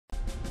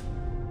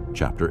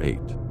Chapter 8.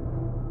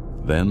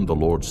 Then the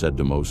Lord said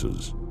to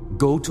Moses,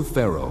 Go to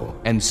Pharaoh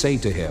and say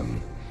to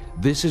him,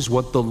 This is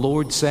what the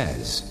Lord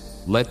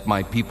says, Let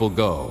my people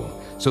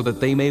go, so that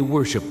they may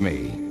worship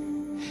me.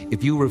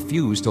 If you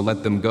refuse to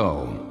let them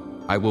go,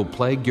 I will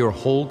plague your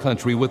whole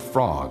country with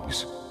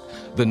frogs.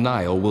 The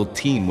Nile will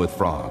teem with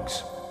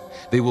frogs.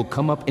 They will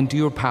come up into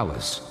your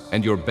palace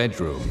and your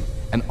bedroom,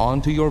 and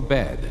onto your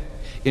bed,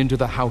 into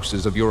the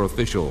houses of your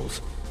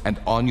officials, and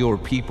on your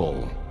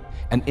people,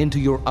 and into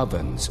your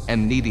ovens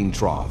and kneading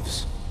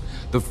troughs.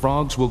 The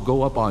frogs will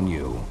go up on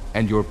you,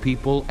 and your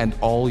people, and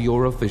all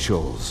your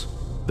officials.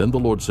 Then the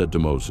Lord said to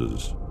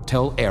Moses,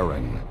 Tell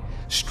Aaron,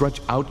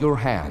 Stretch out your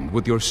hand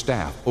with your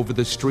staff over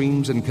the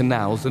streams and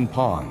canals and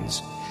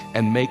ponds,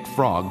 and make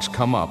frogs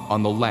come up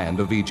on the land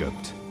of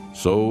Egypt.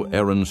 So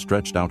Aaron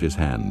stretched out his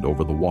hand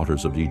over the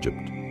waters of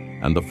Egypt,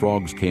 and the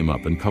frogs came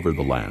up and covered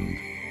the land.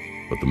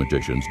 But the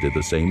magicians did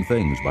the same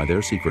things by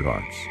their secret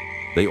arts.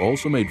 They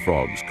also made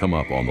frogs come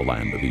up on the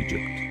land of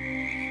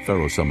Egypt.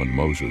 Pharaoh summoned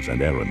Moses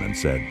and Aaron and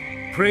said,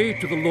 Pray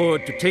to the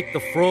Lord to take the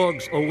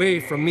frogs away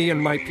from me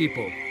and my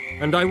people,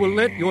 and I will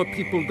let your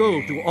people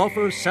go to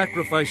offer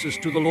sacrifices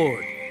to the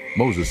Lord.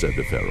 Moses said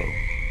to Pharaoh,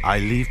 I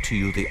leave to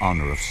you the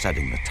honor of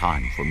setting the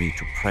time for me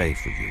to pray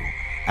for you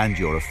and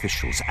your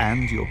officials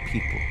and your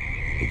people,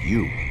 that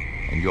you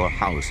and your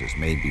houses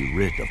may be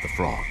rid of the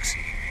frogs,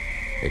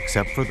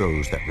 except for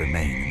those that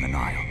remain in the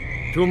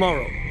Nile.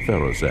 Tomorrow,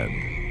 Pharaoh said.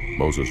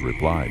 Moses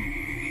replied,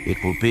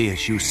 It will be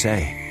as you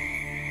say,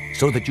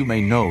 so that you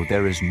may know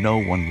there is no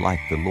one like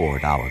the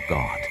Lord our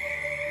God.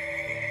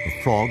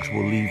 The frogs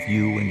will leave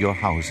you and your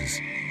houses,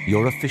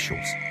 your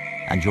officials,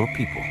 and your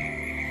people.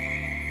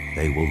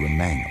 They will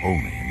remain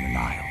only in the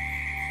Nile.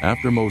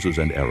 After Moses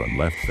and Aaron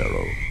left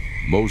Pharaoh,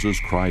 Moses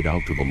cried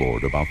out to the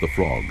Lord about the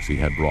frogs he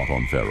had brought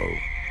on Pharaoh.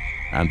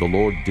 And the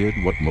Lord did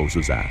what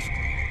Moses asked.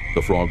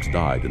 The frogs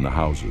died in the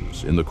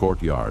houses, in the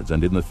courtyards,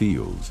 and in the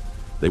fields.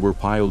 They were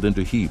piled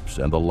into heaps,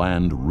 and the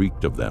land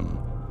reeked of them.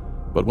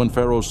 But when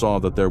Pharaoh saw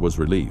that there was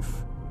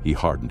relief, he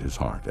hardened his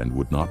heart and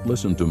would not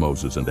listen to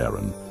Moses and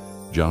Aaron,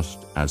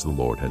 just as the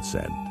Lord had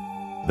said.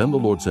 Then the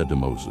Lord said to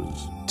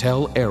Moses,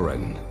 Tell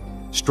Aaron,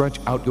 Stretch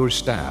out your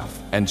staff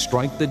and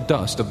strike the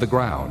dust of the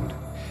ground,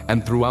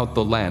 and throughout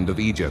the land of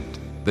Egypt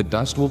the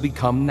dust will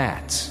become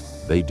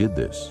gnats. They did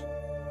this.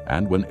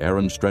 And when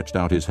Aaron stretched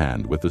out his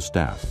hand with the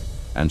staff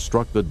and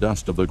struck the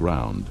dust of the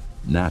ground,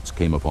 gnats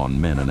came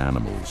upon men and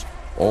animals.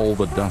 All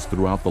the dust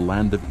throughout the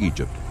land of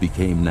Egypt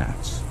became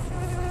gnats.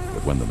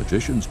 But when the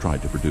magicians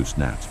tried to produce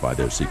gnats by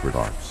their secret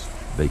arts,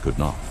 they could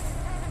not.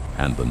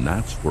 And the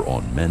gnats were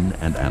on men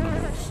and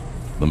animals.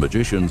 The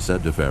magicians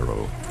said to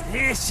Pharaoh,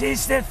 This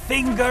is the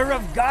finger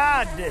of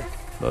God.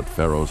 But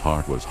Pharaoh's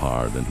heart was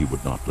hard, and he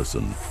would not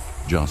listen,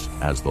 just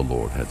as the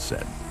Lord had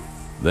said.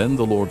 Then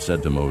the Lord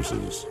said to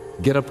Moses,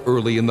 Get up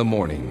early in the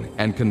morning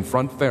and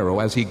confront Pharaoh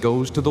as he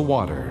goes to the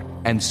water,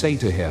 and say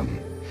to him,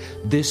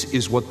 This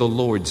is what the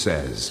Lord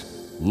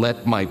says,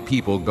 Let my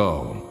people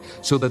go,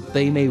 so that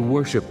they may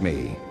worship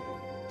me.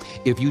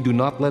 If you do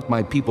not let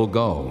my people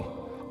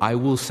go, I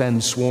will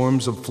send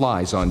swarms of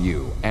flies on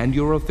you and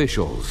your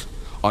officials,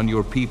 on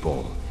your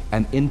people,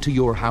 and into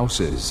your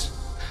houses.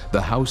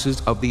 The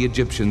houses of the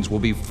Egyptians will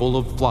be full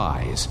of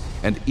flies,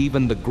 and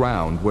even the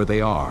ground where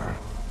they are.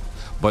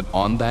 But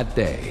on that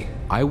day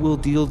I will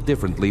deal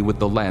differently with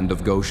the land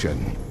of Goshen,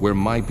 where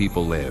my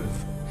people live.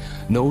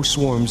 No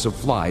swarms of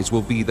flies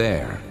will be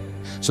there,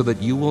 so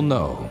that you will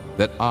know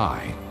that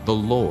I, the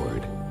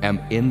Lord, am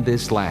in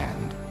this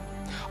land.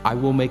 I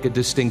will make a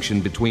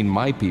distinction between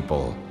my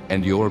people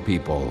and your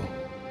people.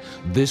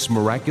 This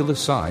miraculous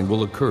sign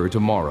will occur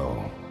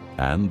tomorrow.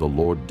 And the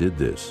Lord did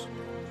this.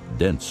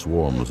 Dense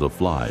swarms of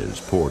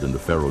flies poured into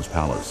Pharaoh's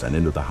palace and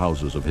into the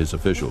houses of his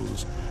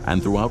officials,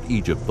 and throughout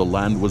Egypt the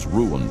land was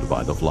ruined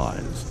by the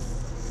flies.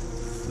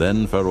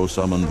 Then Pharaoh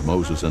summoned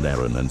Moses and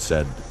Aaron and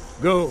said,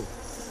 Go,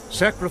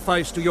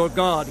 sacrifice to your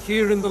God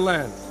here in the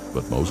land.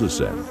 But Moses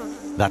said,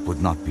 That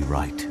would not be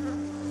right.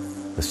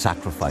 The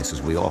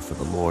sacrifices we offer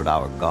the Lord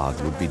our God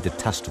would be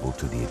detestable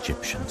to the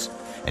Egyptians.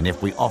 And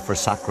if we offer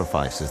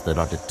sacrifices that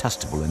are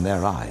detestable in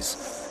their eyes,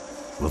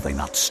 will they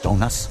not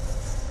stone us?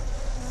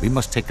 We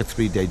must take a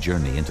 3-day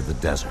journey into the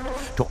desert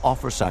to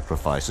offer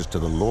sacrifices to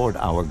the Lord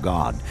our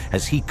God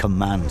as he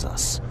commands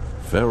us.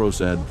 Pharaoh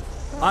said,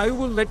 I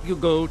will let you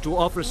go to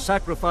offer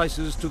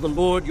sacrifices to the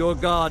Lord your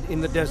God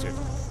in the desert,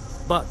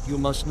 but you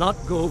must not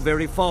go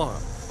very far.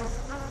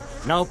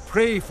 Now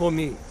pray for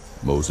me.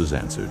 Moses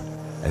answered,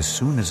 As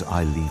soon as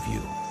I leave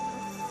you,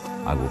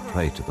 I will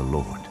pray to the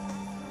Lord.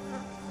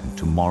 And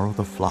tomorrow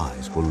the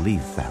flies will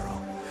leave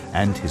Pharaoh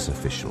and his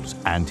officials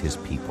and his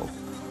people.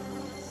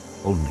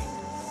 Only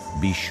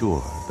be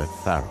sure that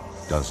Pharaoh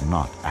does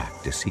not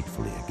act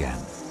deceitfully again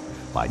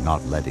by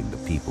not letting the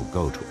people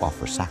go to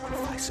offer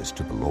sacrifices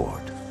to the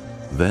Lord.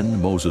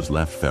 Then Moses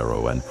left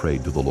Pharaoh and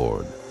prayed to the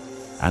Lord.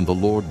 And the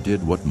Lord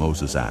did what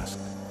Moses asked.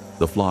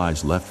 The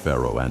flies left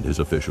Pharaoh and his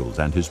officials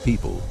and his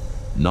people.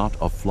 Not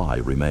a fly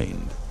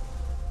remained.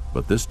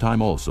 But this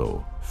time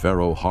also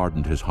Pharaoh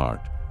hardened his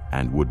heart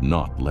and would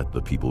not let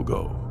the people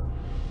go.